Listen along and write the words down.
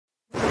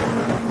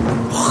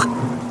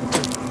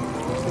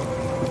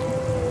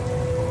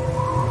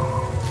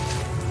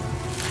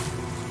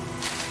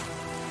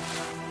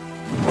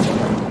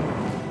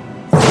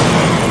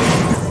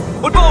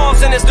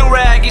Fingers in his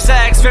do-rag, he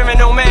sags, fearing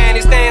no man.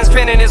 He stands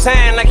pen in his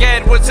hand like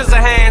Edward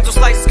Scissorhands, who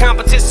slices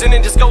competition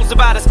and just goes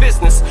about his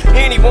business.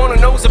 Anyone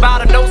who knows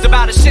about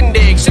his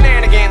shindig,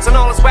 shenanigans, and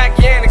all his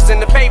wacky antics in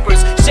the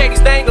papers.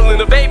 Shady's dangling,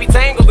 a baby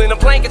tangled in a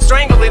blanket,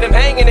 strangling him,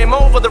 hanging him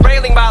over the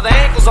railing by the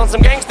ankles on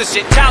some gangster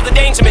shit. Child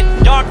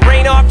endangerment, dark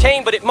brain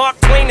arcane, but it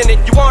marked Twain in it.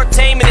 You aren't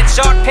taming it,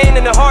 sharp pen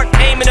in the heart,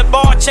 aim in a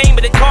bar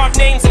chamber that carved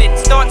names in it.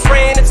 Start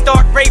spraying it,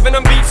 start raving,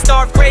 I'm beef,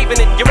 start craving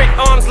it. You're at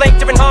arm's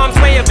length, you're in harm's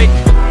way of it.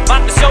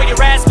 About to show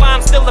your ass why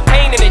I'm still a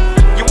pain in it.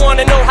 You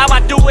wanna know how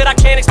I do it, I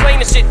can't explain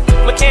the shit.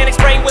 Mechanics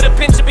brain with a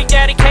pinch of Big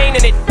Daddy Kane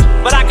in it.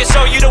 But I can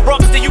show you the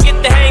ropes till you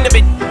get the hang of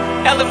it.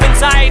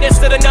 Elephantitis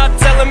to the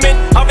nuts element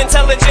of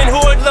intelligent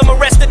hoodlum,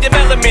 arrested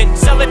development.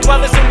 Cellar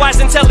dwellers and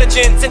wise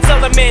intelligence.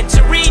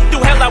 Elementary,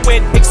 through hell I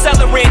went.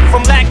 Accelerant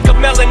from lack of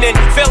melanin.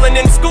 Failing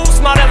in school,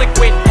 smart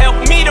eloquent.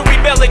 Help me to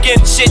rebel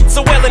against shit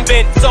so well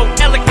invent. So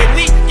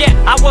eloquently, yeah,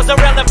 I was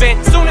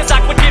irrelevant. Soon as I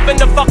quit giving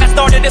the fuck, I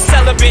started a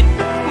celibate.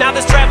 Now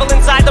there's travel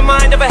inside the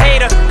mind of a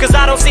hater. Cause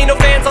I don't see no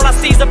fans, all I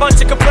see's a bunch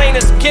of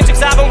complainers.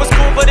 Kendrick's album was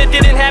cool, but it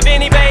didn't have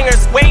any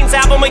bangers. Wayne's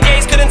album of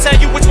Ye's couldn't tell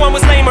you which one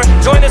was lamer.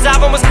 Joyner's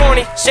album was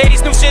corny.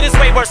 Shady's new shit is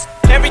way worse.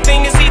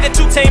 Everything is either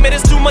too tame, it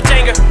is too much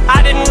anger.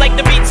 I didn't like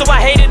the beat, so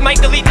I hated, might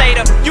delete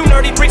later. You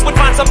nerdy freaks would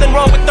find something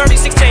wrong with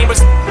 36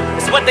 chambers.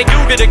 It's what they do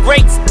to the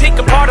greats. Pick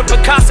apart a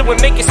Picasso and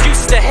make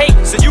excuses to hate.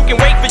 So you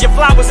can wait for your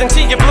flowers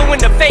until you're blue in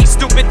the face.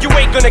 Stupid, you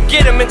ain't gonna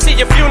get them until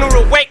your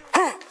funeral wake.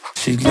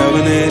 She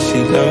loving it, she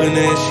loving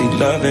it, she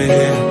loving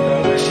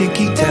it. She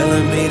keep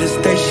telling me to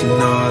stay, she know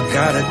I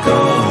gotta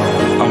go.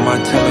 I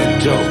might tell her a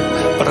joke,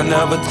 but I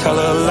never tell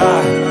her a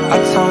lie. I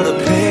told her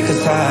pick a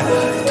side,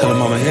 tell her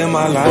mama hear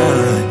my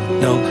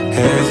line. No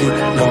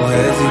no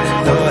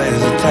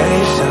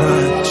hesitation.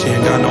 She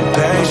ain't got no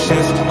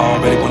patience,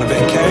 already on a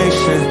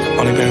vacation.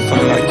 Only been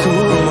fucking like 2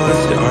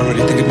 months, they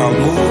already thinking about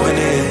moving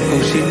in. Who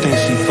she thinks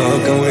she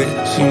fucking with?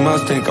 She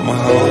must think I'm a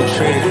whole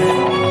trick.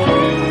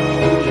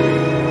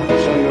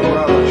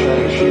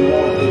 She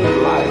wants this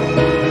life,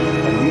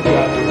 and you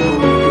got to prove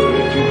good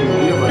that you can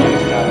give her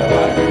this kind of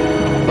life.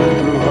 But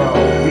through her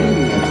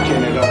obedience,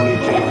 can it only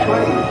take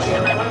place?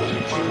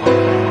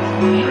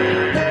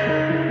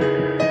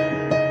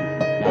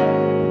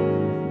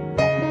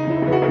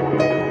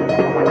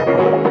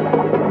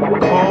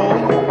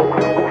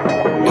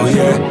 Oh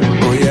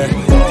yeah,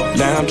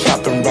 lamb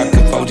chopping,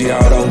 rockin' 4G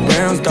all those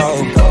rounds,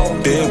 though.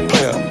 Big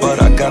player, but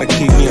I gotta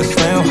keep me a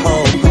slim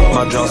hoe.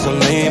 My jaws are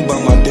lean, but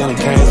my dinner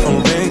came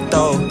from Rick,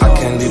 though. I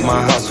can't leave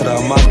my house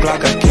without my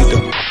Glock, I keep the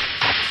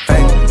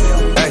hey,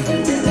 hey,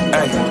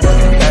 hey,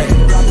 hey,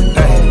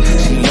 hey.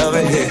 She love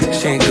it here,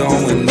 she ain't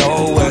going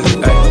nowhere.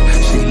 Hey,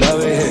 she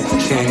love it here,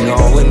 she ain't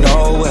going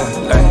nowhere.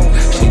 Hey,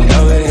 she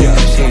love it here,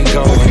 she ain't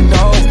going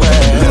nowhere.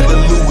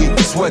 Leather Louis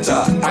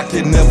sweater, I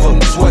can never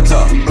sweat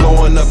her.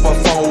 Blowing up a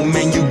phone,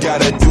 man, you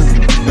gotta do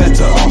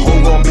better. A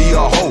hoe gon' be a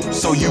hoe,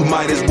 so you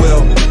might as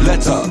well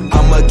let her.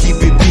 I'ma keep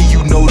it B,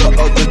 you know the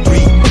other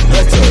 3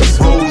 letters.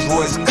 Rolls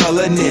Royce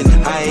coloring in,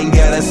 I ain't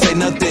gotta say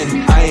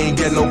nothing. I ain't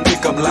get no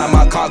pickup line,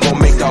 my car gon'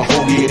 make the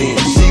hoe get in.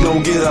 She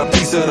gon' get a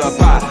piece of the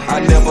pie, I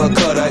never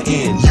cut her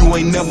in. You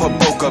ain't never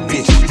broke a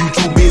bitch, you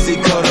too busy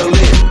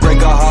cuddling. Break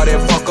her heart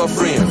and fuck a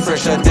friend,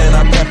 fresher than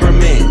a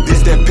peppermint.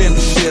 This that pimp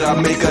shit, I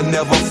make her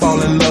never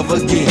fall in love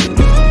again.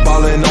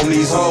 Ballin' on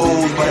these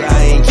hoes, but I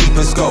ain't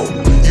keeping score.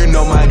 You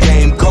know my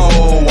game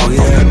cold, I'm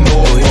from the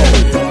north.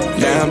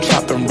 Lamb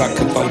chopping,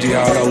 rockin' 4G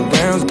all those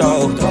rounds,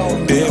 though.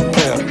 Big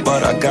player,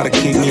 but I gotta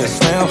keep me a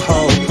slim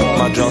hoe.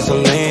 My jaws are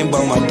lean,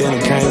 but my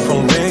dinner came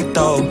from Rick,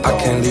 though. I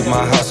can't leave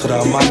my house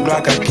without my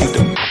Glock, I keep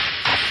the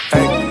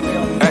hey,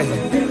 hey,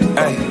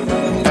 hey,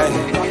 hey,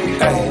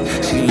 hey.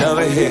 She love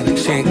it here,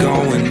 she ain't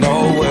going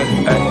nowhere.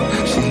 Hey,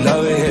 she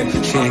love it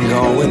here, she ain't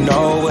going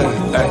nowhere.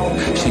 Hey,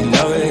 she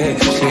love it here,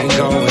 she ain't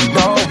going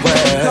nowhere.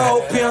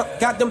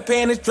 Got them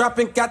panties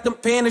dropping, got them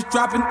panties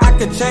dropping. I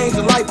could change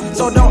your life,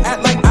 so don't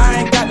act like I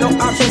ain't got no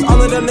options.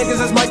 All of them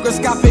niggas is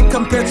microscopic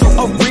compared to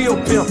a real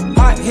pimp.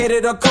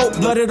 Hot-headed or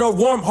cold-blooded or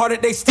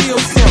warm-hearted, they still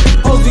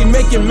simp. Hoes be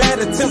making mad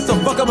attempts to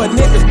fuck up a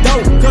nigga's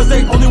dope, cause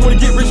they only wanna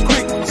get rich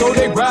quick, so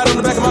they ride on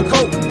the back of my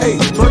coat. Hey,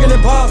 twerking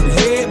and popping,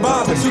 head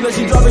bobbing. Soon as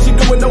she drop it, she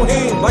doing no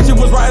hand, like she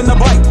was riding a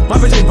bike. My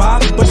bitch ain't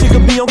bobbing, but she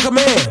could be on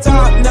command.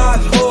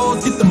 Top-notch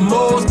hoes, get the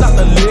most, not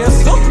the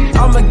list.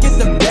 I'ma get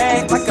the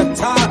bag like a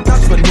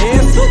top-notch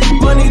finesse.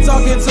 Money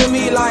talking to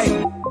me like,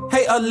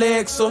 hey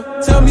Alexa,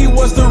 tell me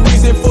what's the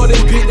reason for this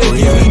bitch that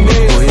give me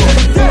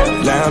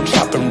nails. Lamb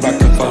chopping,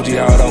 rockin' 4G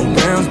all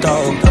those rounds,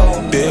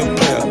 though. Big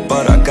player,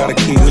 but I gotta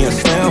keep me a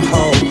slim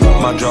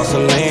hoe. My jaws are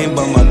lean,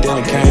 but my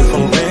dinner came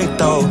from Rick,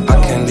 though. I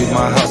can't leave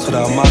my house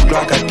without my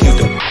Glock, I keep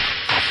the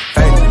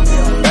hey,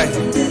 hey,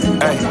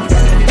 hey,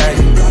 hey,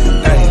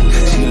 hey.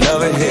 She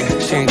love it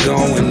here, she ain't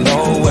going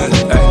nowhere.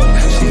 Hey,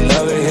 she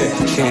love it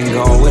here, she ain't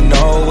going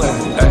nowhere.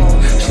 Hey,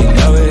 she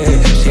love it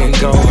here, she ain't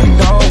going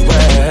nowhere.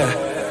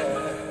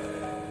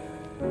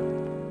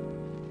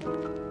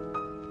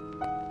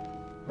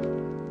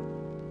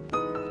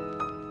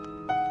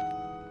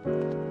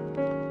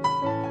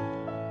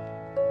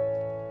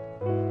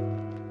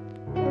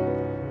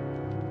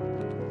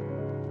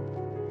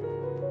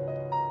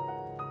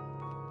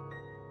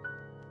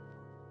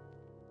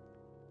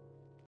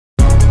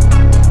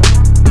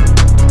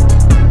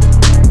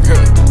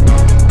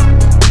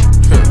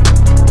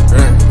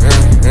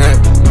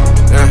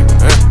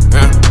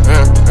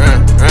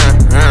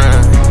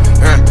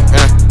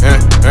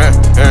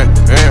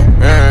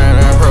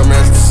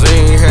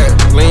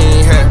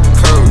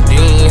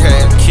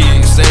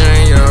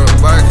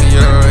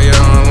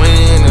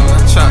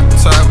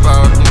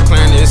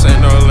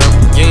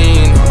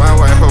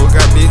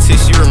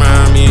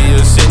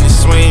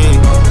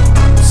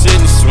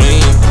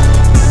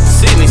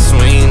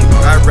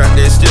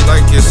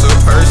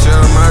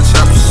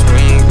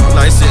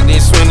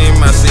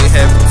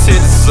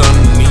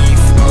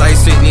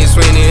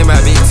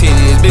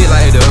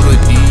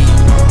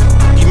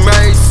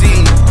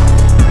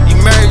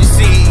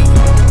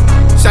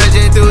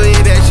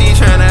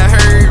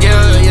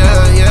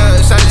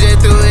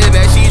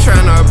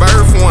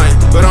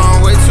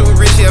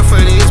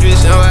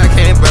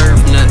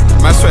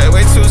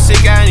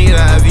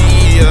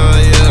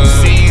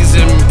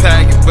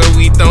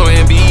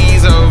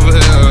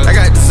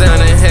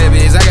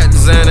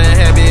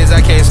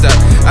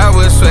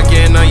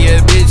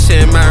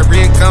 and my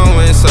Rick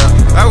going so.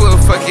 I will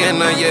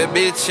fucking on your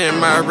bitch and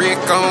my Rick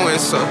going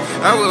so.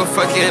 I will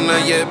fucking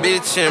on your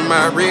bitch and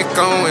my Rick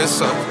going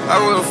so. I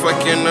will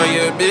fucking on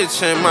your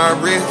bitch and my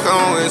Rick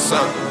going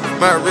so.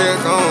 My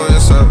Rick going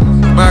so.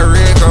 My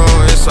Rick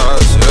going so.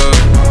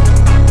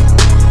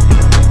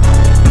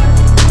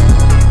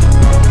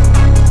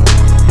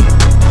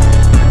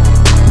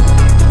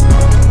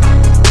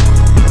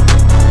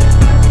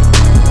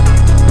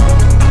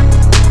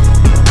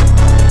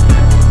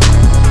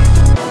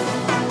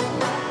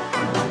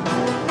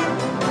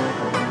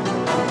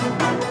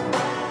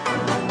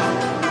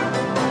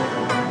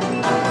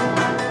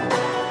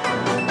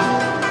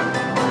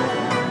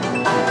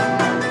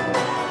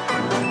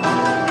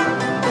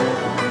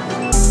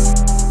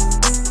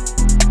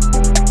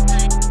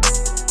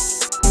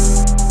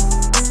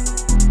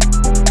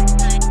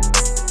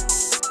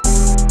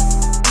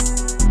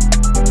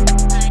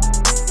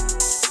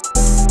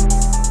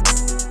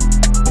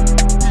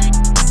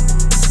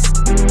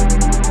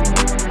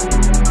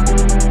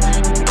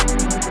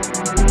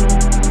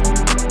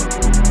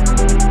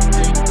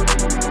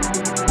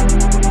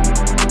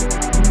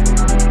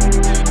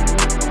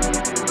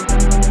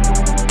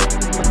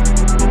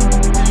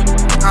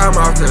 I'm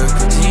off the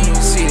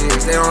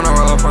G6, they don't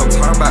know if I'm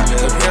talking about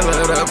the pill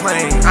of the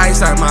plane.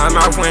 Ice out my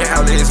mouth when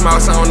Alice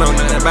Moss, I don't know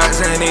nothing about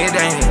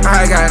anything.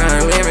 I got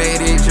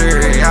unlimited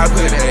jewelry, I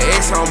put an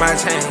X on my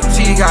chain.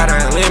 She got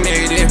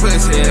unlimited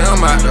pussy, I'm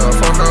about to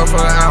fuck her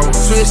for hours.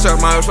 Switch up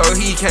my flow,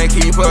 he can't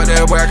keep up,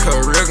 that boy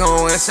career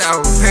going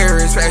south.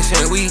 Paris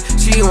Fashion Week,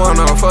 she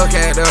wanna fuck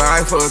at the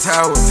Eiffel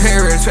Tower.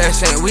 Paris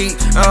Fashion Week,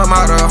 I'm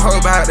out of hoe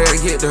about to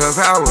get the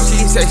power.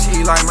 She say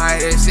she like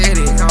my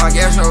aesthetic, I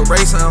guess no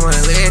brakes, I'ma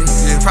let it.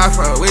 If I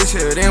fuck with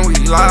you, then we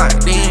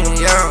locked in,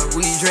 yeah,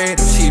 we dread.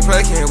 She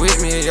fucking with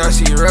me, yeah,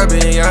 she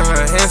rubbing, yeah,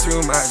 her hands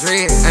through my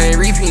dread. I ain't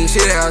repeat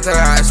shit after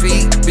I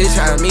speak, bitch,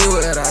 I mean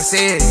what I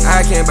said.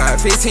 I can buy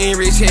 15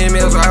 rich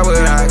meals, why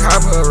would I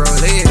cop a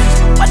Rolex?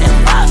 What the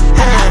fuck?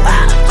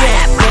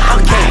 Yeah,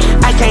 okay.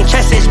 I can't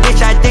trust this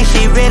bitch, I think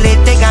she really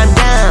think I'm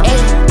dumb.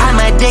 I'm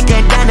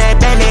addicted, down that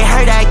belly,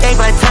 hurt, I gave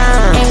her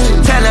tongue.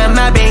 Tell him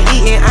I've been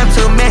eating, I'm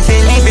too messy,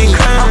 leaving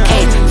crumbs.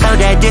 Okay, so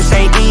that this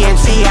ain't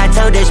DMC, I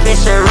told this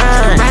bitch to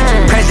run.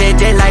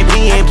 President like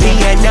BNP,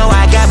 you know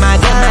I got my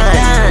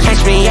gun.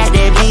 Catch me at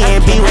the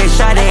BNP with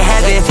Shawty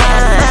having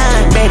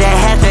fun. Made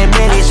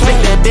 $500,000, split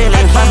the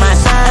billion for my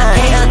son.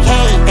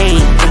 Hey,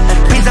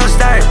 please don't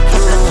start.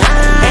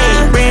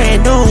 Hey,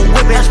 brand new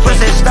whippings, push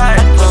and start.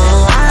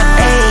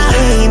 Hey,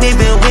 he ain't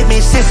even with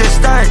me since the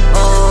start.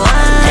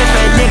 If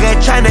a nigga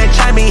tryna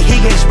try me,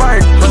 he get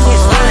spark. He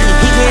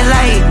get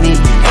light me,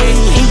 hey,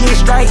 he get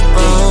strike.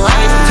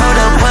 Told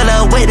him pull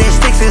up with the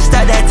sticks and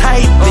start that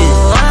type.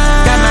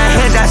 Got my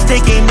hands out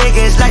sticky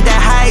niggas like the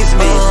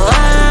Heisman.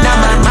 Now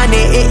my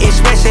money it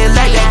expression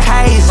like the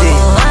Kaizen.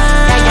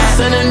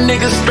 Send a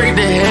nigga straight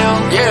to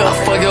hell. Yeah, I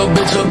fuck your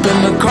bitch up in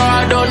the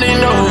car, I don't need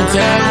no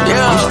hotel.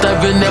 Yeah, I'm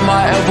stepping in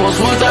my Air Force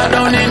Ones, I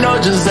don't need no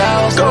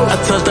Giselles. I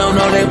touched down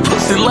on that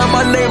pussy like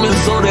my name is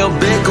Odell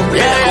Beckham.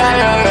 Yeah.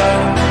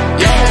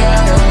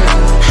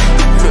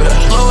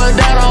 Slow it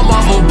down, I'm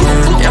off a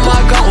burn. Yeah, my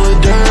gun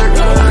with dirt.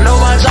 I know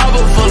my job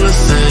is full of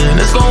sin,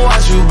 it's gon'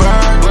 watch you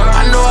burn.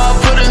 I know I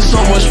put in so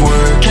much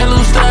work, can't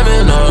lose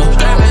stamina.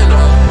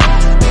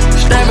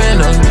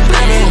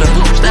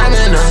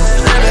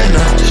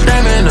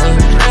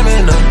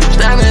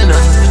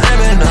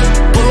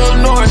 Pull up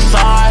north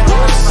side,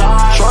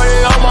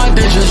 shorty on my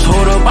dishes,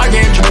 hold up, I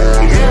can't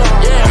try.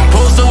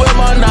 Posted with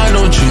my 9,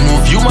 don't you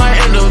move, you might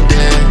end up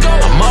dead.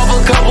 I'm off a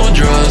couple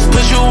drugs,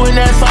 push you in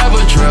that cyber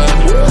truck.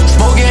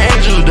 Smoking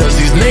angel dust,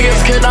 these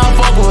niggas cannot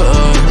fuck with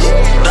us.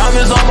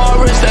 Diamonds on my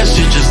wrist, that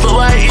shit just look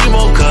like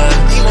emo cuts.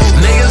 These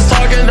niggas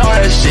talking all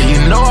that shit,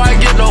 you know I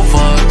get no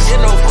fucks.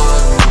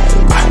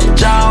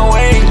 John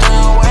Wayne,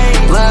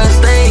 blood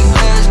stain,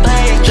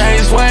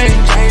 James Wayne,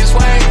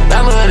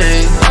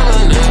 Melody,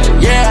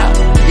 yeah.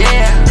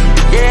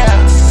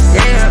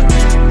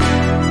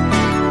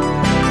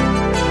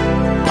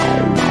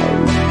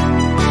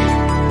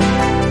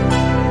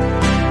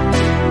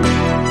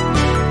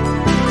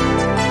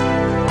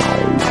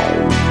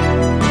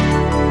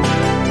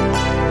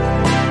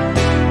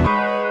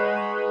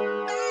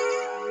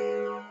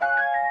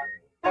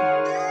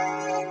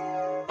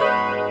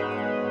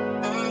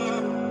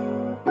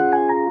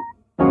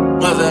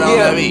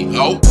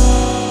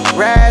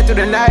 Ride through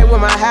the night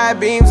with my high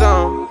beams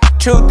on.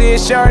 Truth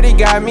is, shorty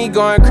got me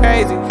going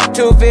crazy.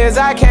 Truth is,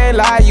 I can't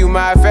lie, you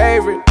my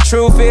favorite.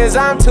 Truth is,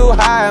 I'm too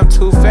high, I'm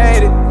too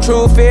faded.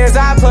 Truth is,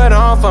 I put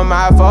on for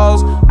my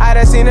foes. I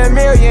done seen a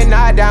million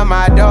knock down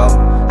my door.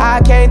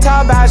 I can't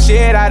talk about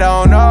shit I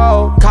don't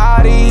know.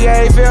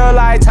 Cartier feel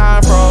like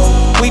time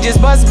froze. We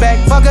just bust back,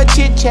 fuck a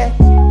chit chat.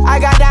 I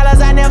got dollars,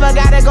 I never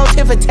gotta go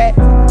tit for tat.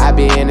 I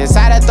been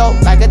inside her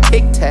throat like a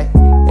tic tac.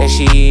 And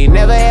she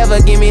never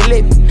ever give me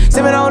lip.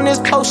 Sippin' on this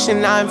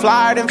potion, I'm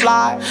flyer than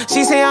fly.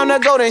 She say I'm the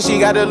goat and she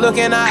got the look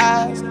in her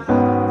eyes.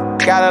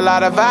 Got a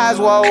lot of vibes,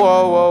 whoa,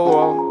 whoa, whoa,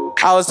 whoa.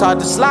 I was taught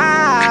to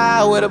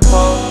slide with a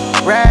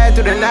pole. Ride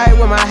through the night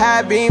with my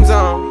high beams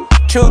on.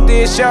 Truth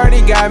is, shorty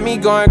got me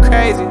going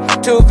crazy.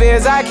 Truth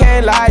is, I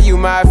can't lie, you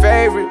my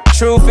favorite.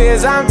 Truth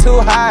is, I'm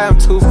too high, I'm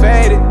too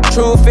faded.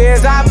 Truth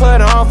is, I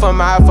put on for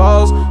my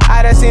foes.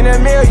 I done seen a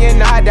million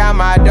knock down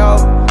my door.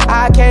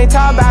 I can't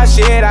talk about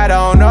shit I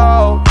don't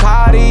know.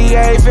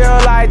 Cartier feel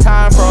like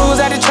time froze.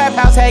 At the trap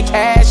house, had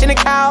cash in the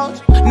couch.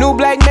 New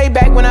black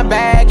Maybach when I'm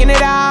bagging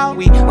it out.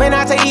 We went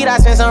out to eat, I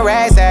spent some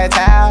racks at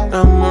town.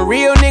 I'm a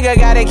real nigga,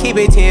 gotta keep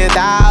it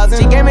 10,000.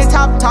 She gave me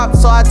top,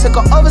 so I took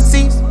her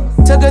overseas.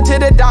 Took her to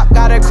the dock,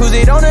 gotta cruise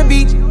it on the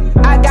beach.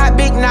 I got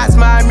big knots,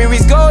 my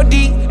mirrors go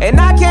deep. And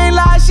I can't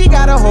lie, she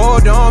got a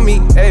hold on me.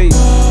 Hey,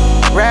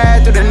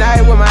 ride through the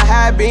night with my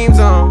high beams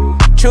on.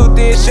 Truth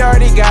is,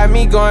 shorty got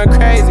me going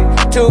crazy.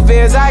 Truth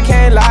is, I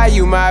can't lie,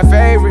 you my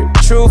favorite.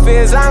 Truth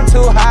is, I'm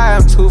too high,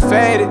 I'm too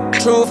faded.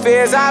 Truth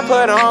is, I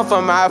put on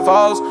for my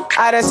foes.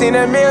 I done seen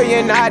a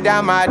million knock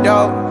down my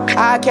door.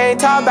 I can't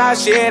talk about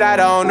shit I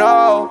don't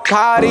know.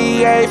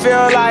 Cartier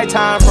feel like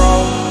time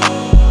froze.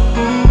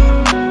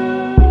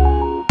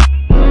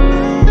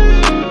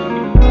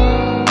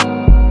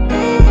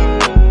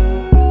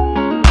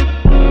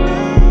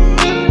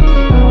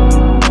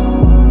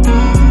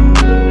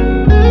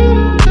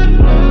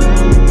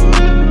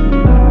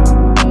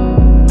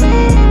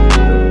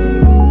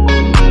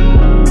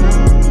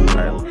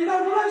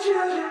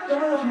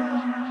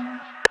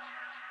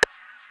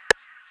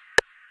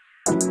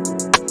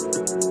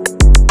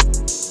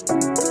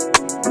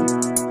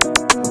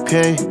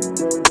 Okay,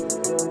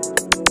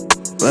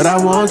 but I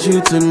want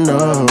you to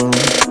know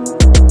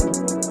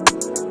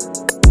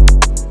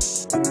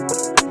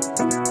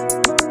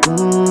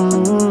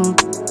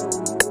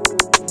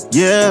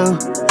yeah.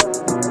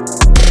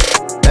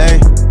 Hey,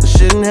 I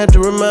shouldn't have to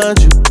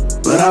remind you,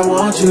 but I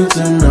want you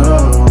to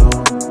know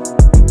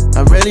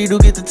I really do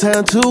get the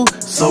time too,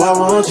 so I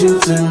want you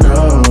to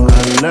know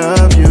I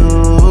love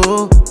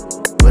you,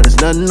 but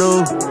it's not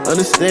new.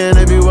 Understand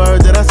every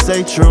word that I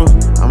say true.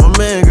 I'm a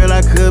man, girl,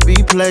 I could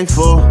be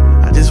playful.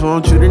 I just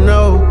want you to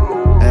know,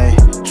 hey,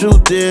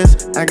 truth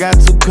is, I got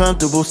too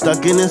comfortable,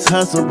 stuck in this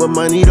hustle, but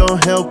money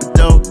don't help it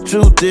though.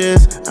 Truth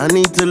is, I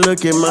need to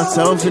look at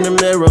myself in the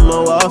mirror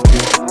more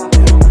often.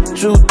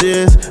 Truth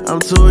is, I'm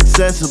too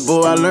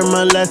accessible. I learned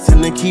my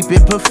lesson and keep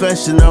it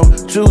professional.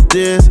 Truth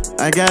is,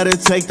 I gotta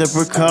take the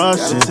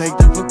precaution.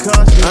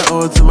 I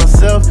owe it to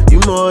myself.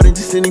 You more than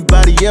just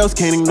anybody else.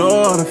 Can't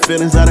ignore all the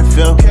feelings I done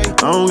felt.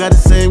 I don't got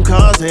the same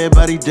cause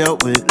everybody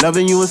dealt with.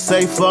 Loving you is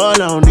safe, all I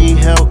don't need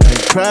help.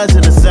 Pride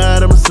to the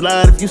side, I'ma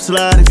slide if you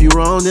slide. If you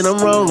wrong, then I'm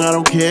wrong. I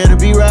don't care to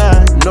be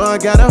right. No, I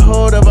got a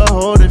hold of a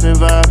whole different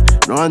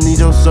vibe. No, I need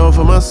your soul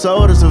for my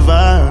soul to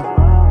survive.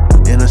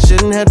 And I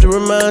shouldn't have to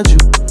remind you,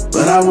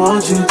 but I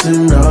want you to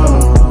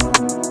know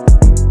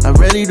I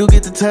really do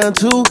get the time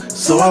too,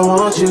 so I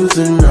want you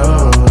to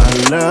know I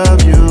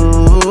love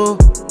you,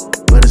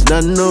 but it's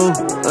not new.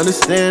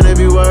 Understand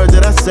every word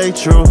that I say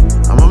true.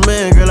 I'm a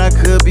man, girl, I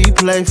could be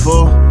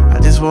playful. I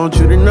just want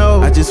you to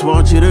know, I just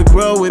want you to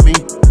grow with me.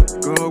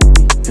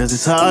 Cause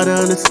it's hard to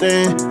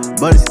understand,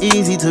 but it's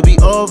easy to be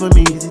over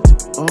me.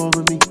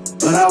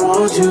 But I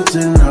want you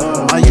to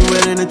know, are you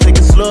willing to take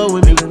it slow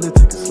with me?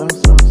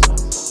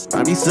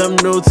 Might be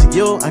something new to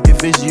you, I can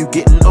vision you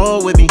getting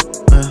old with me.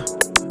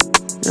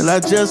 Girl, I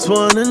just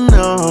wanna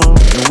know,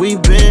 and we've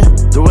been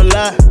through a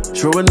lot,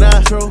 true or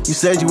not? You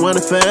said you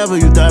wanted forever,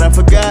 you thought I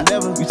forgot.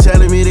 You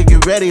telling me to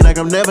get ready like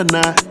I'm never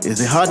not.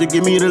 Is it hard to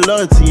give me the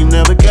loyalty you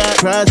never got?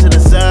 Pride to the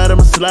side,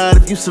 I'ma slide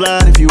if you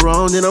slide. If you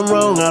wrong, then I'm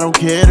wrong, I don't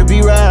care to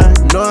be right.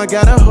 No, I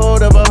got a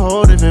hold of a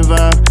whole different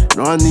vibe.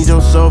 No, I need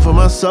your soul for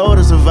my soul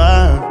to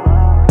survive.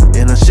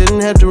 And I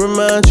shouldn't have to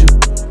remind you,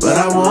 but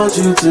I want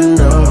you to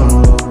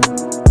know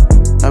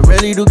I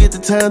really do get the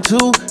time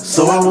too,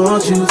 so I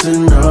want you to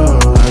know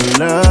I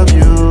love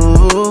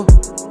you,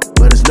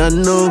 but it's not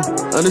new.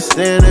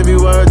 Understand every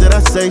word that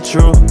I say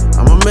true.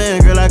 I'm a man,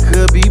 girl, I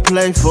could be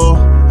playful.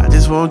 I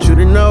just want you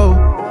to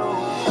know.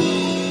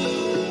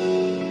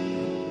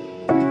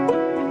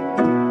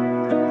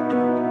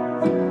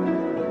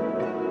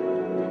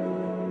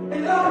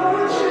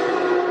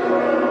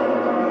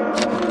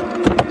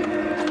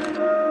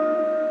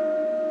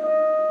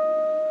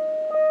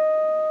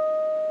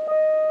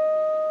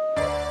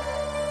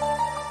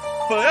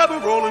 Forever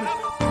rolling.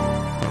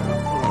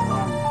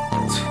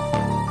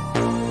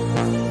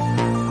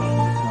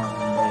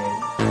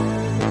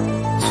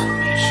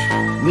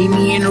 Meet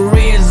me in the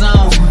red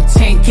zone,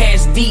 10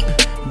 cats deep.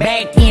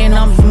 Back in,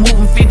 I'm just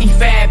moving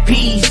 55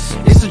 P's.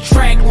 It's a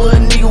track, little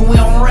nigga, we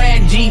on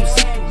rad jeeps.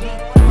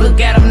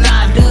 Look at him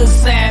now, do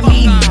sign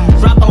me.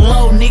 Drop a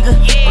low, nigga,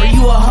 or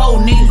you a hoe,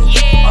 nigga.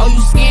 Oh,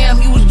 you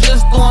scam, you was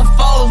just going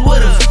foes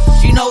with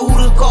us. She know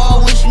who to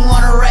call when she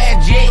want a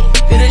rad jet.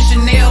 Get a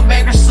Chanel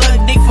bag or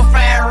suck dick for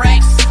 5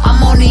 racks.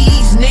 I'm on the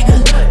east,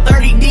 nigga,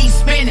 30D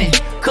spinning.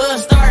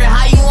 Cuz started,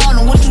 how you on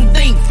it, what you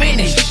think,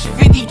 finish?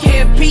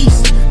 50K a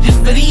piece, just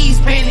for these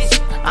pennies.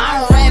 I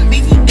don't rap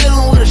beef, you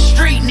dealing with a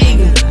street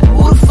nigga.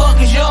 Who the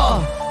fuck is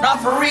y'all?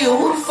 Not for real,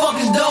 who the fuck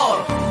is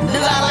dog?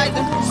 Nigga, I like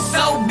them,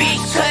 so bitch,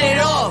 cut it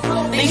off.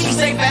 Think she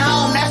safe at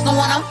home, that's the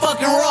one I'm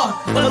fucking raw.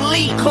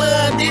 Elite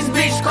club, this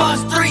bitch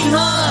cost 300.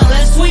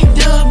 Let's sweep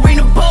Doug, bring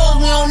the poles,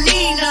 we don't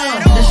need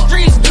none. The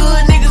streets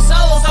good, niggas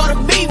old, so the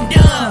beef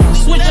done.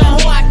 Switch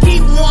on who I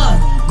keep one.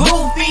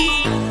 Goofy,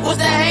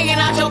 what's that hanging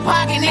out your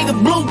pocket, nigga?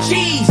 Blue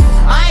cheese.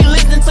 I ain't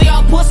listening to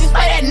y'all pussies,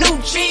 pay that new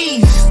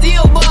cheese.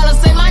 Still baller,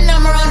 say my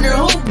number under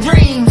hoop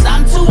dreams.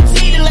 I'm too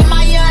T to let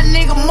my young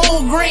nigga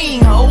move green.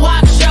 A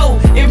walk show,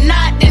 if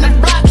not, then a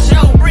block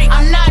show.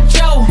 I'm not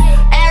Joe,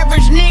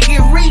 average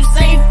nigga. Reeves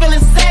ain't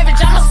feeling savage,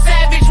 I'm a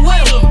savage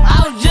with him.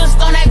 I was just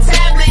on that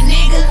tablet,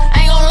 nigga.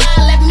 Ain't gon'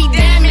 lie, left me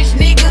damaged,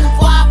 nigga.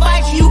 Before I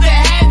fight you, you can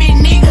have it,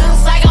 nigga.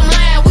 It's like I'm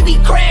lying, we be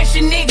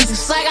crashing niggas.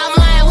 It's like I'm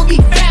lying, we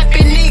be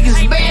fapping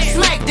niggas. Bad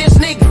smack this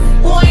nigga,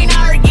 who ain't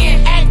out here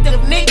getting active,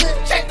 nigga.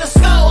 Check the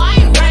score,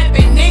 I ain't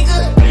rapping,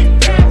 nigga.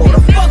 Who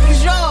the fuck is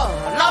y'all?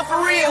 Not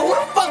for real, who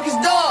the fuck is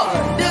dog?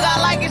 Nigga, I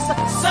like it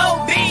so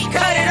big,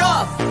 cut it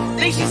off.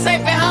 Think she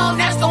safe at home,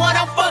 that's the one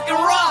I'm fucking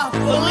raw.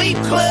 Elite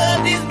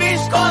club, this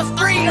bitch cost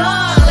 300.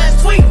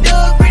 Let's tweak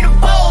Doug, bring the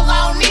poles,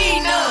 I don't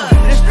need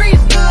none. The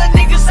streets good,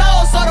 niggas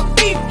old, so the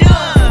beef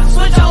done.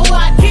 Switch on who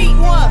I keep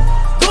one.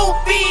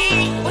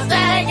 Goofy, what's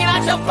that hanging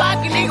out your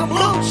pocket, nigga?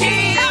 Blue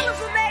cheese. Fellas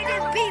who made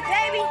this beat,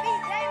 baby.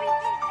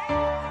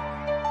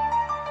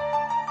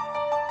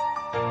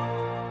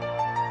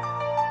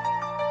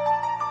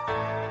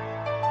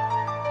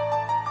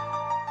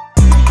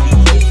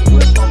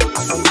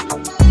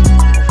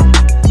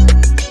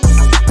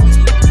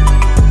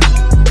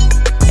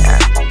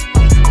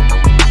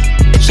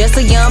 Just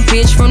a young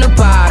bitch from the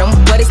bottom,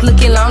 but it's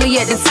looking lonely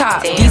at the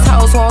top. These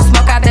hoes won't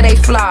smoke out that they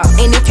flop.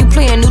 And if you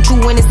playin'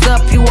 neutral when it's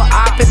up, you a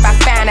op. If I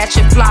find out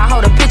you fly,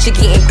 hold a picture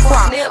getting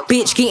cropped,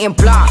 bitch getting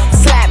blocked.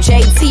 Slap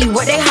JT,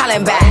 what they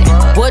hollin' back?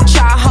 What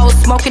y'all hoes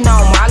smoking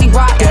on Molly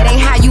Rock? That ain't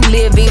how you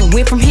living.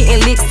 Went from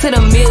hitting licks to the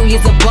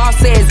millions. A boss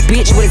says,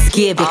 bitch, what it's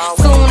giving.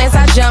 Soon as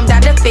I jumped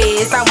out the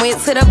feds, I went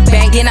to the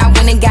bank, then I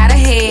went and got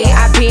ahead.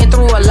 I been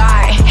through a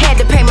lot, had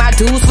to pay my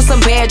dues for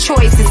some bad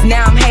choices.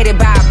 Now I'm hated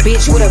by a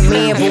bitch with a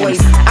man voice.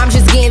 I'm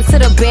just getting to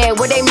the bed,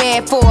 what they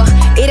mad for?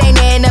 It ain't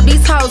adding up,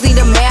 these hoes need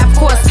a math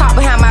course. Talk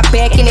behind my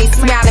back and they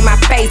smile in my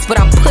face, but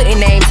I'm putting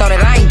names on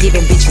it, I ain't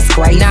giving bitches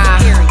grace. Nah,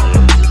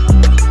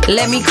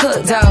 let me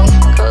cook though.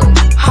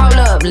 Hold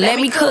up, let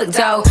me cook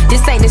though.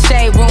 This ain't the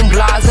shade room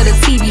blogs or the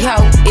TV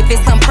hoe. If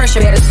it's some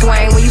pressure, better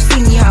swing when you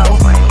see me hoe.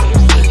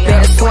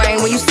 Better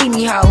swing when you see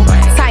me hoe.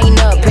 Tighten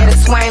up, better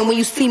swing when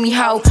you see me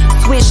hoe.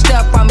 Switched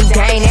up on me,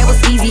 dang, that was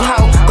easy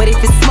hoe. But if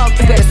it's smoke,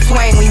 you better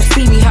swing when you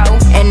see me hoe.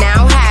 And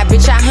now I'm high,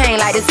 bitch, I hang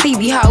like the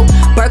CB hoe.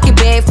 Birkin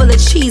bag full of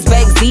cheese,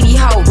 baked ZD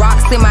hoe.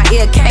 Rocks in my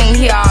ear, can't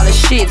hear all the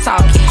shit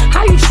talking.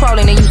 How you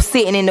trolling and you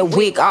sitting in the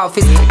wig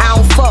office? I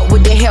don't fuck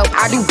with the help,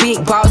 I do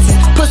big bosses.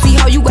 Pussy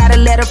hoe, you got a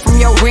letter from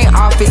your rent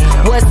office.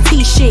 What's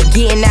T shit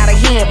getting out of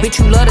hand?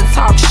 Bitch, you love to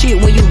talk shit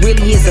when you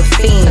really is a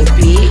fiend,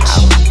 bitch.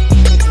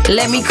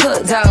 Let me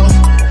cook though.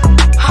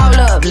 Hold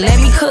up, let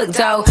me cook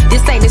though.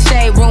 This ain't the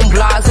shade room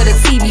blogs or the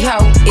TV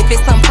hoe. If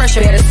it's some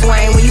pressure, better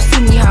swing when you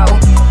see me hoe.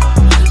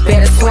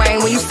 Better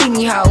swing when you see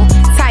me hoe.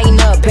 Tighten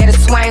up, better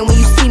swing when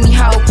you see me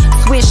hoe.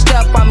 Switched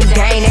up on me,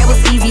 dang, that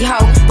was easy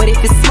hoe. But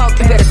if it's smoke,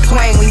 you better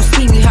swing when you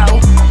see me hoe.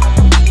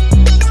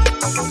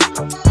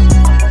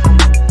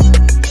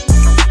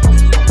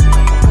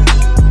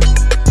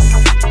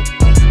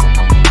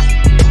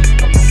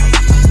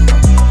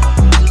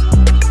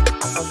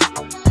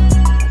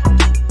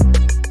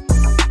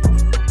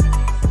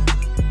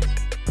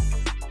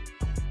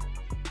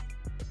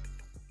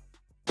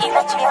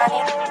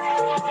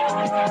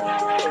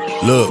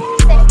 Look,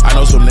 I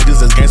know some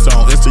niggas that's gangsta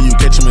on Insta, you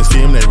catch them and see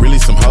them, they really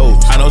some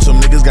hoes. I know some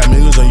niggas got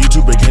millions on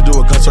YouTube, but can't do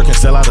a concert, can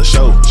sell out a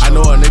show. I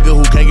know a nigga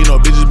who can't get no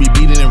bitches, be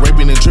beating and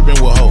raping and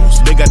tripping with hoes.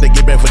 They got to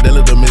get back for their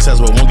little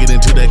mishaps, but won't get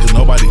into that cause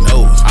nobody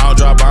knows. I don't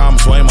drop by, I'ma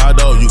swing my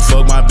dough. You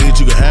fuck my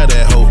bitch, you can have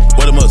that hoe.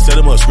 What em up, set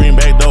em up, scream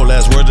back though.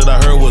 Last word that I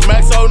heard was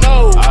Maxo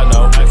no. I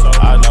know,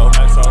 I know,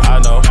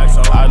 I know,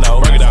 I know.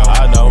 Break it down,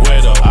 I know,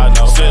 where though, I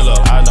know, still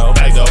up, I know,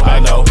 back though,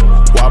 I know.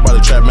 Walk by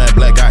the trap, man,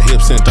 black, got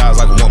hips and thighs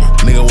like a woman.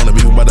 Nigga wanna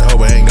beef about the hoe,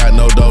 but ain't got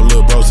no dough.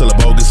 Little bro, sell a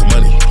bowl, get some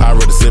money. I'd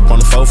rather sip on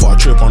the floor before I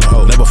trip on the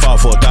hoe. Never fall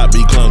for a thought,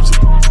 be clumsy.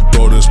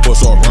 Golden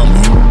sports all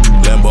rumbling.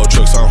 Lambo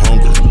trucks, I'm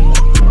hungry.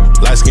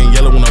 Light skin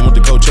yellow when I went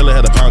to Coachella.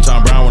 Had a pound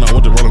town brown when I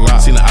went to Rolling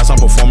Loud. Seen the ice I'm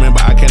performing,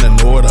 but I can't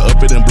ignore it. Or up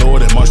it and blow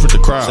it and march with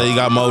the crowd. Say you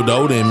got more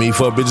dough than me.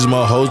 Fuck bitches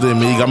more hoes than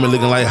me. Got me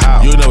looking like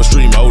how. You never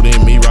stream more than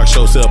me. Rock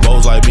show sell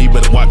bows like me.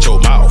 Better watch your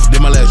mouth.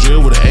 Did my last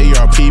drill with an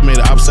ARP. Made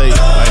the op say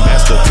like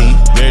Master P.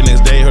 Very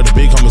next day heard the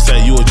big homie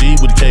say you a G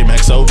with the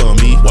K-Max over on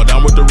me. Walk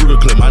down with the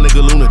Ruger clip. My nigga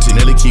Lunatic.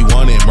 Nelly Key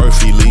One and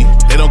Murphy Lee.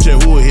 They don't care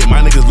who it hit.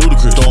 My niggas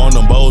ludicrous. Throwing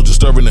them bowls,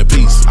 disturbing the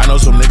peace. I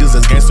know some niggas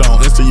that's gangsta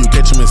on Insta. You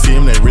catch them and see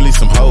them, they really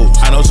some hoes.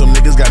 I know some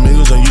niggas got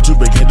millions on YouTube,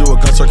 but can't do a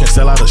concert, can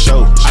sell out a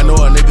show. I know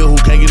a nigga who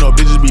can't get no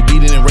bitches, be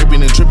beating and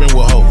raping and tripping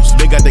with hoes.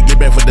 They got to get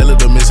back for their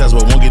little mishaps,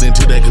 but won't get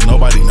into that cause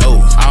nobody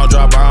knows. I don't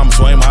drop by, I'ma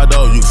swing my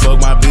dough. You fuck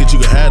my bitch, you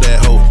can have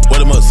that hoe.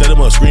 What em up, set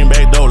em up, scream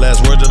back though.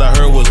 Last word that I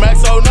heard was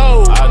Maxo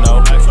no. I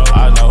know,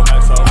 I know,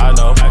 I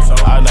know,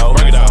 I know.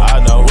 Break it down,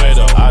 I know, where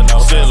though, I know,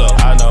 still up,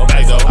 I know,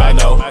 back though, I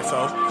know.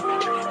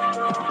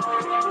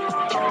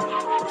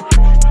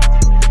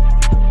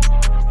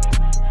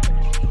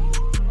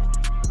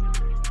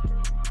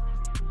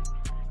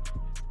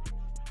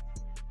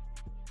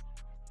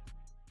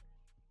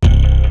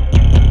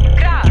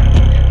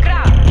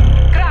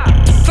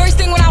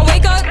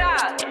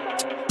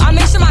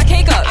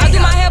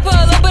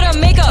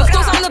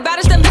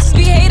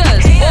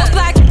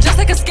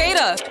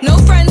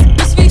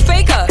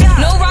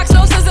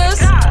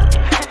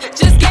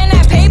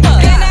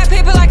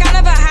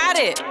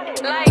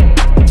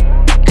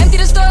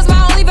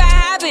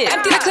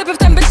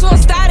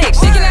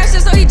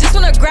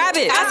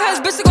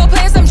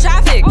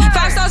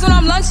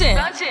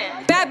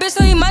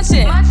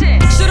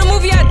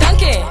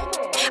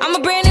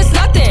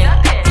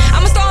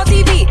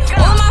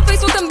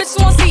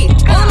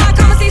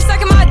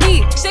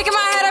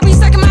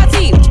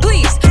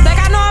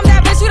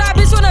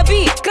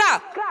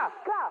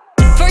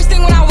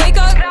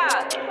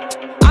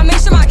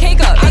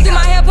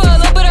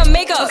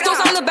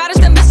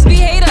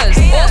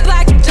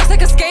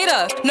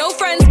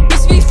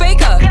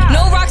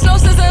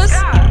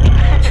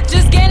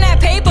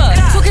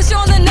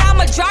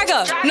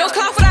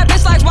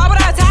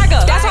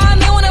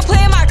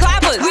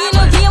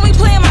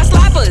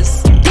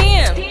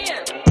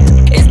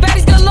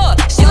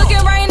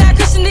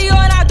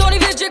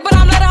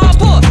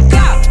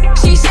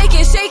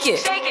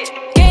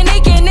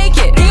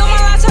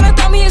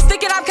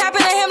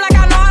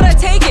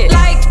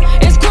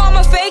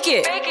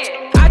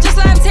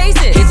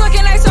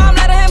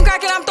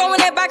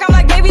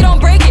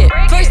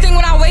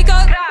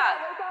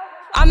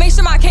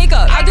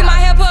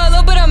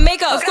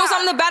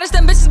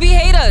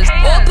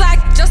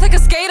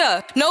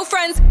 No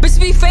friends, bitch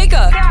be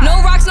faker.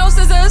 No rocks, no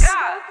scissors.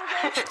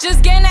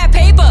 Just getting that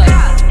paper.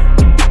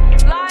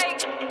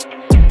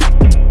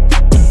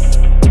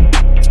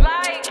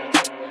 Like,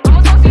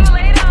 I'ma talk to you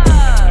later.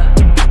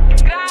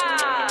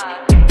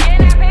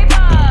 Getting that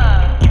paper.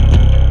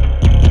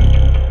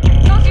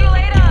 Talk to you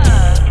later.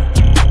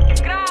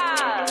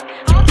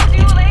 I'ma talk to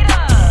you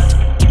later.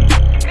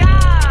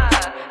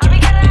 I'll be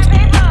getting that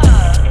paper.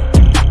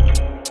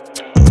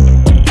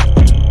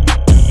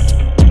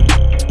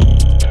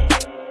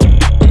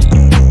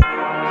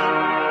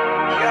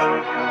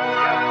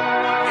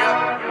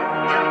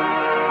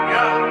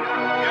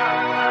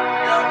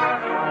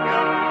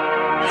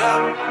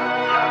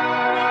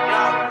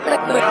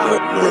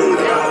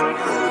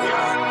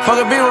 Fuck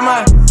a bitch with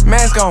my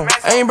mask on.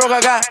 I ain't broke, I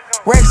got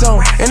racks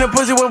on. In the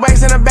pussy with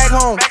wax in the back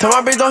home. Tell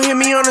my bitch don't hit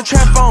me on the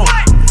trap phone.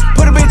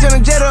 Put a bitch in a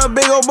jet or a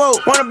big old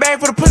boat. Want a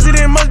bag for the pussy,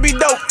 then it must be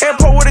dope.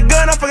 Airport with a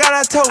gun, I forgot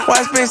I told.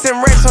 Why I spent 7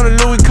 racks on a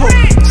Louis coat?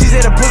 She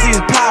said the pussy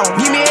is power.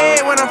 Give me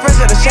head when I'm fresh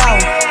out the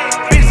shower.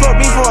 Bitch fuck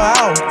me for an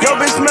hour. Yo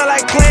bitch smell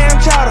like clam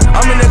chowder.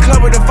 I'm in the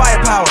club with the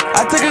firepower.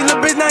 I took his little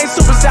bitch, now he's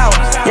super sour.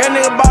 Young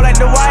nigga ball like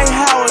the White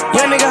Howard.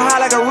 Young nigga high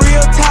like a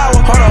real tower.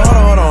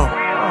 Hold on.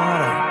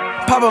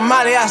 Pop a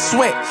molly, I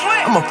sweat.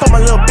 I'ma fuck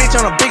my little bitch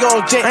on a big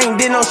old jet. I ain't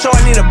did no show,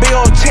 I need a big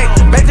old check.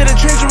 Back to the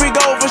trench we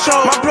go for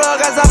sure. My plug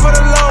got out for the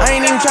low. I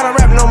ain't even tryna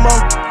rap no more.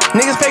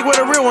 Niggas fake where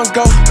the real ones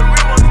go.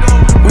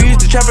 We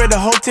used to trap at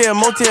the hotel,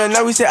 motel.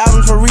 Now we sell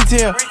albums for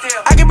retail.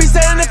 I could be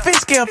selling the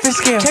fish scale.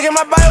 Checking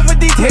my bio for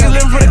details. Niggas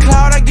living for the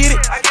cloud, I get it.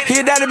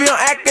 Here down to be on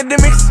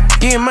academics.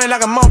 Getting money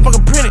like a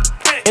motherfucker printed.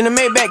 In the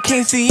Maybach,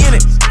 can't see in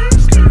it.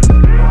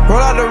 Roll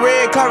out the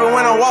red carpet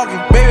when I'm walking.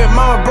 Baby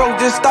mama broke,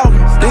 just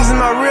stalking. This is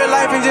my real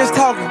life and just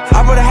talking.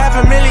 I put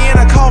 $500,000 in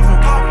a coffin.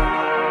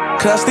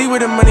 Cause I sleep with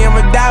the money,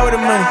 I'ma die with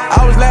the money.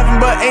 I was laughing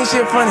but ain't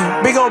shit funny.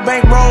 Big old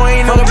bankroll,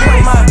 ain't no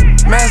choice. My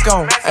mask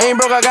on, I ain't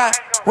broke, I got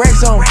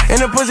racks on.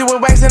 In the pussy with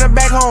wax in the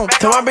back home.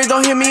 Tell my bitch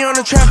don't hit me on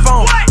the trap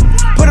phone.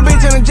 Put a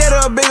bitch in a jet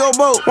or a big old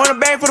boat. Want a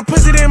bag for the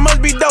pussy, then it must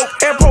be dope.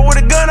 Airport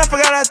with a gun, I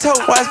forgot I told.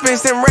 Why I spent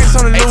 7 racks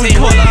on the Louis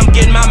coat? I'm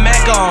getting my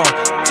Mac on.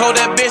 Told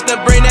that bitch to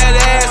bring that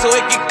ass so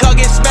it can cut,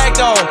 get smacked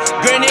on.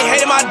 Granny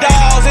hated my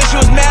dogs and she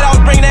was mad I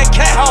was bringing that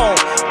cat home.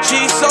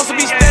 She supposed to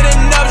be standing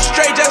up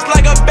straight just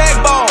like a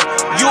backbone.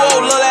 You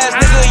old little ass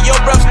nigga, your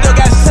breath still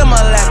got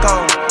Similac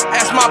on.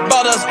 Ask my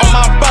brothers on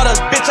my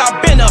brothers, bitch, I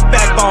been a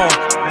backbone.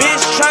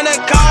 Bitch tryna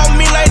call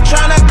me like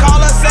tryna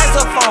call a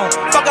saxophone.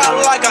 Fuck out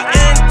like an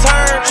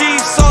intern, she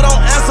so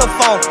don't answer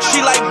phone. She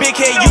like big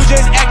head, you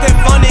just acting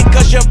funny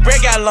cause your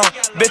break got long.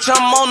 Bitch,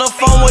 I'm on the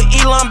phone with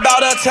Elon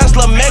bout a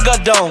Tesla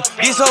Megadome.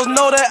 These hoes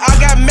know that I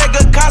got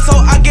mega car, so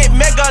I get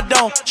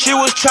Megadome. She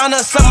was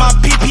tryna suck my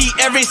PP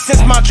ever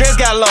since my dress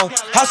got long.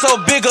 How so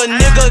big a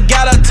nigga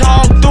gotta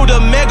talk through the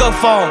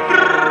megaphone?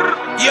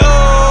 Yo.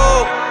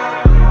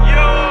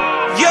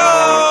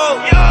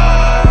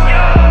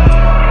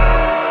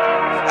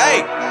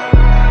 Hey,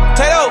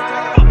 Tato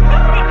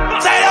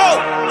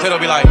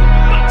be like,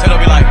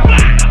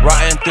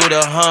 riding through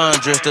the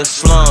hundreds, the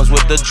slums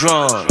with the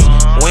drums.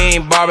 We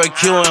ain't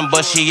barbecuing,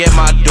 but she at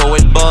my door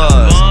with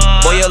buzz.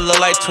 Boy, you look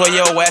like 12,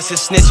 your ass is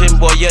snitching,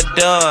 boy, you're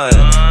done.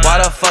 Why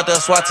the fuck the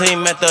SWAT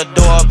team at the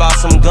door about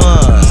some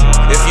guns?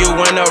 If you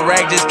in a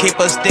rag, just keep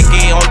a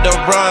sticky on the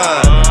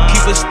run.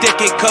 Keep it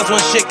sticky, cause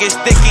when shit gets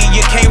sticky,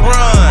 you can't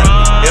run.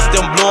 If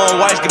them blue and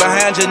whites get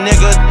behind you,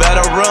 niggas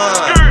better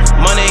run.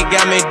 Money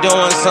got me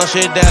doing some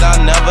shit that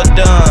I never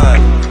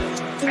done.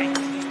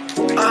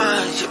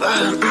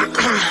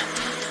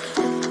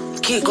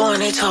 Keep going,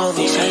 they told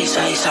me, say.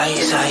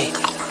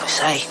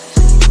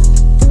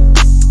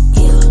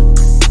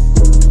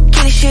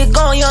 Kitty shit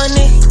going, young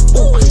nigga.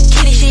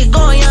 Kitty shit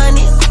going, young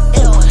nigga.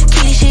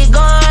 Kitty shit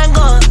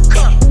going.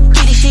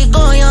 Kitty shit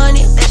going, young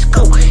nigga. Let's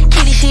go.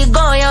 Kitty shit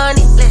going, young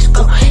nigga. Let's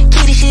go.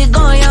 Kitty shit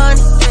going, young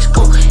nigga. Let's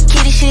go.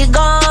 Kitty shit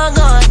going.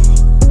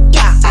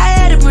 Yeah, I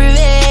had to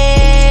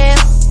prevail.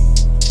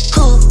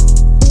 Who?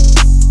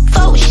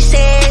 Fuck what she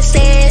said,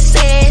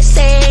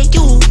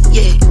 you,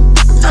 yeah.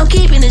 I'm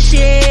keeping the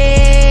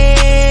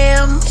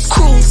sham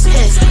cool.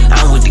 Yeah.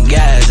 I'm with the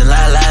guys in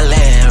La La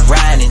Land,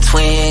 riding in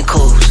twin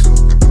coast.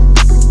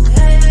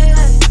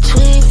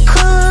 Twin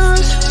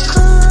coast.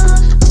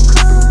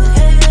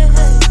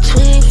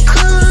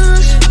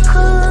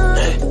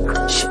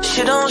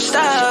 Shit don't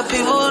stop,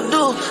 people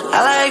do.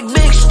 I like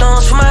big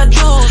stones for my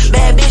jewels.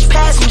 Bad bitch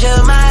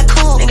passenger, my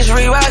cool. Niggas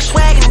re-rock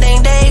swag and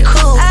think they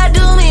cool. I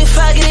do me,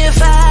 fuck it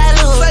if I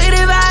lose. Fuck it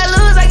if I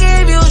lose, I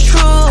gave you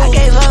truth. I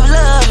gave up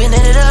love and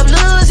ended up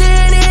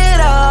losing it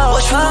all.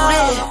 What you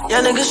did?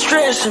 Young niggas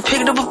stressed and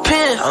picked up a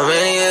pen. How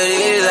many of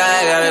these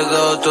I gotta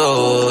go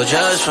through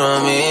just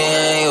for me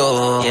and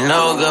you? You're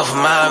no good for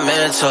my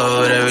mental,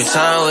 but every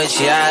time with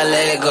you I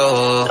let it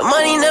go. The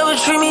money never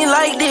treat me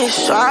like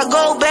this, so I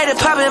go back to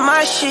popping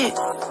my shit.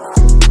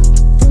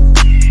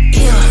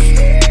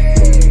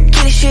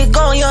 Kitty shit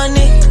going, young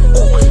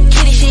nigga.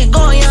 Kitty shit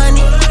going, young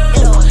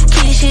nigga.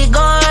 Kitty shit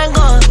going.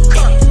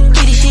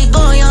 Kitty shit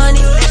going, young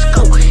nigga. Let's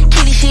go.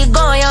 Kitty shit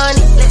going, young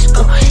nigga. Let's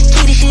go.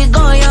 Kitty shit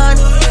going, young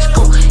nigga. Let's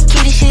go.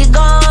 Kitty shit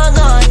going.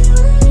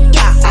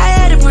 Yeah,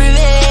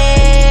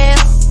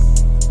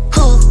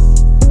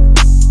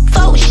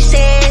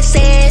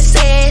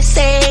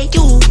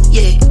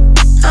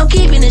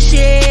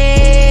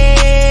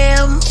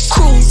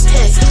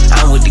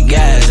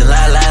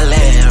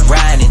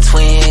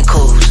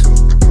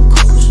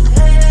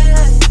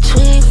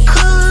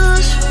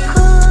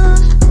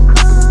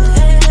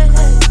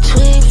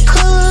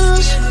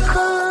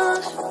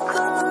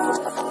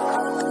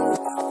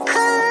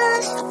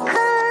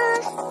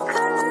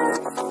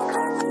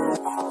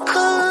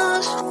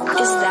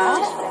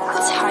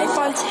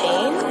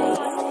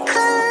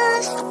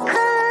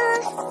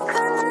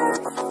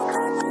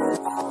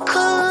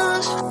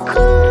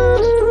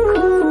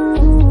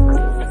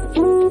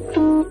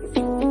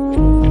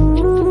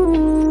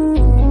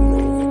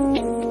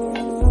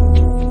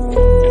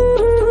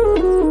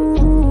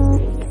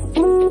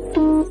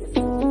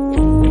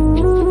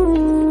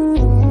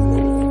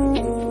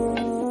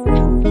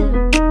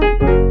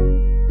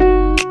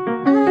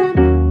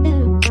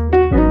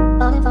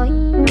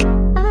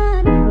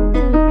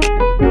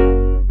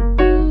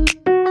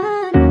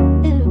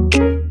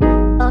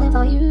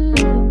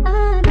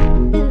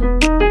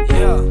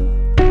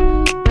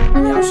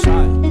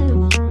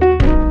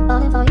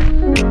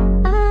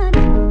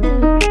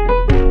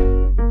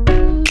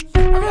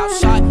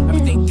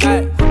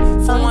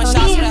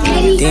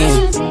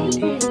 Damn.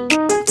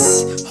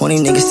 Horny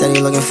niggas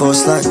steady looking for a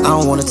slut. I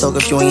don't wanna talk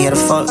if you ain't here to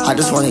fuck. I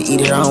just wanna eat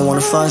it, I don't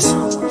wanna fuss.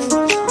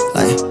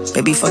 Like,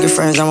 baby, fuck your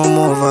friends, I want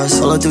more of us.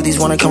 All the dudes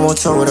wanna come on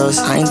tour with us.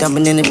 I ain't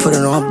dumping in and put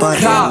it on her butt.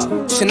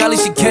 Chanel,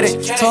 she get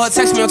it. Told her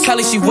text me on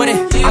Kelly, she with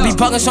it. I be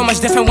bugging so much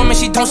different women,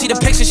 she don't see the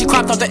picture, she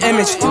cropped out the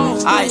image.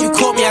 Alright, you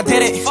caught me, I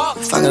did it.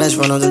 Fuck it, let's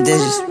run on them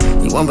digits.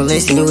 You want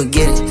relation, you would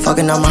get it.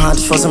 Fucking on my heart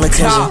just for some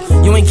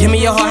attention. You ain't give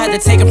me your heart, had to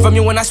take it from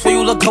you. And I swear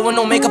you look good with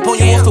no makeup on.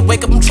 You have to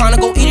wake up, I'm tryna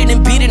go eat it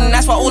and beat it. And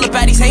that's why all the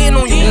baddies hating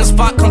on you. In the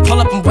spot, come pull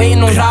up, I'm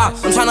waiting on ya.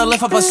 I'm tryna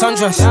lift up her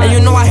sundress. And you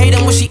know I hate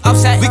him when she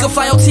upset. We can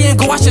fly OT and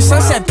go watch the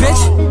sunset,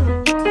 bitch.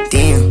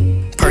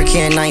 Damn, perky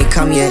and I ain't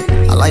come yet.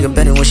 I like her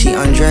better when she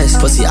undressed.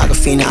 Pussy, I could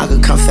fiend it, I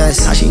could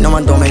confess. How she know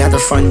my doorman at the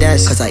front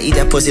desk? Cause I eat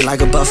that pussy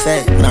like a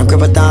buffet. When I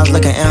grip her thighs,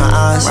 looking in her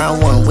eyes.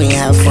 Round one, we ain't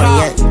have fun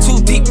yet. Too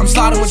deep, I'm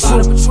sliding with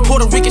you.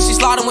 Puerto Rican, she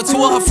sliding with 2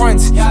 of her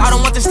friends. I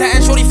don't want this to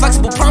end, shorty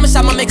flexible. Promise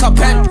I'ma make her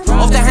pen.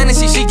 Off the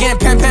Hennessy, she getting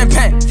pen.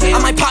 I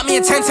might pop me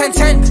a 10.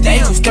 The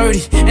age was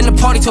 30. In the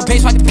party till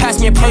base, I can pass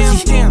me a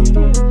perky.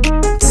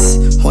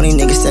 Horny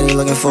niggas steady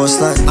looking for a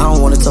slut. I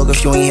don't wanna talk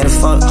if you ain't here to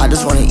fuck. I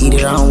just wanna eat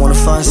it, I don't wanna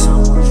fuss.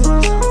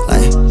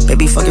 Like,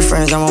 baby, fuck your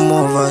friends, I want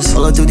more of us.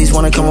 All the dudes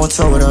wanna come on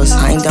tour with us.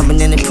 I ain't dumping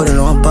in and put it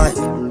on her butt.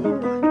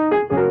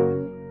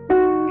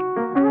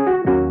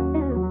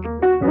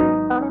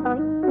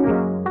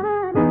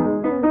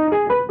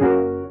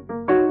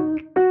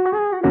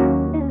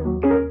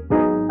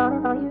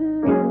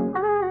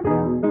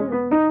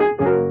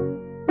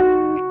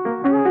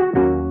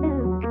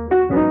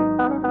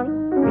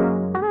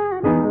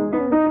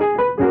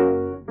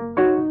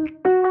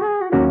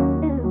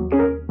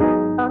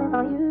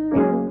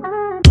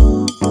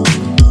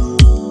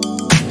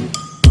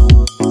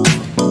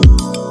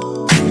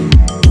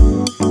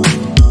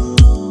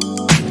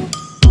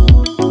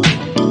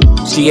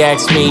 She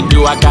asked me,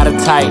 do I got a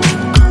type?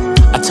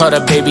 I told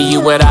her, baby, you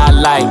what I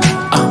like.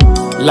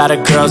 A lot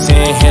of girls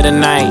in here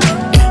tonight.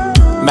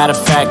 Matter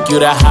of fact, you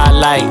the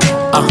highlight.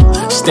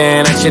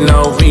 Staring at you,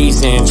 no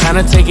reason.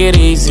 Tryna take it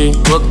easy.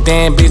 Booked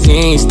and busy,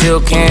 and you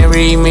still can't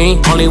read me.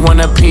 Only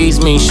wanna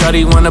appease me,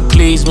 shorty wanna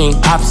please me.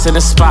 Ops in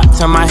the spot,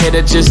 tell my head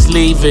to just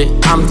leave it.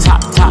 I'm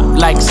top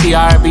like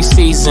CRB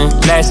season.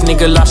 Last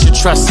nigga lost your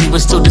trust, he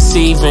was too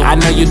deceiving. I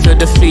know you feel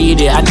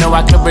defeated, I know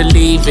I could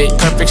relieve it.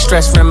 Perfect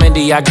stress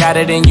remedy, I got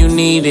it and you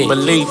need it.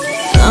 Believe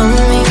it. Love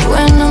me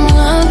when I'm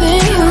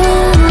loving you.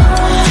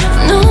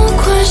 No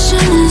question,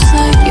 it's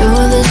like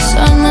you're the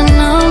sun and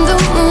I'm the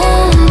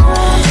moon.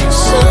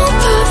 So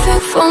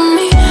perfect for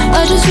me,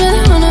 I just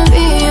really wanna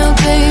be your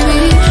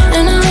baby.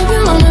 And I hope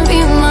you wanna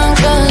be mine,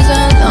 cause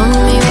I love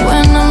me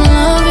when I'm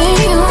loving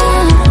you.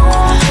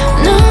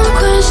 No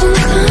question,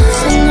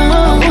 cause I know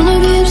I wanna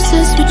be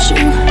obsessed with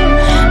you.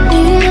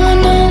 Need more,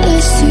 not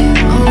less to you.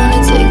 I wanna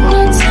take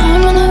my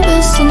time and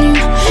invest in you.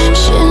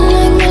 Shit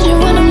like magic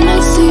when I'm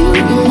next to you.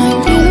 You might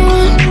be the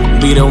one.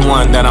 Be the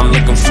one that I'm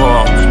looking for.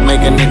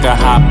 Make a nigga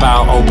hop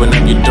out, open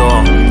up your door.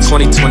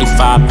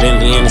 2025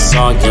 Bentley and it's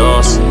all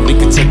yours. We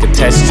can take a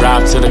test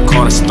drive to the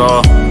corner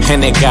store.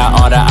 And they got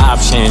all the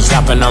options,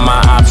 dropping on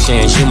my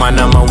options. You my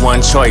number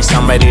one choice,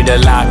 I'm ready to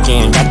lock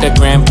in. Got the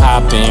grand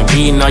poppin',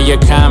 reading all your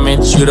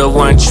comments. You the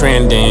one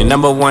trending,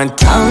 number one top.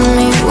 Tell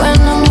me when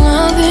I'm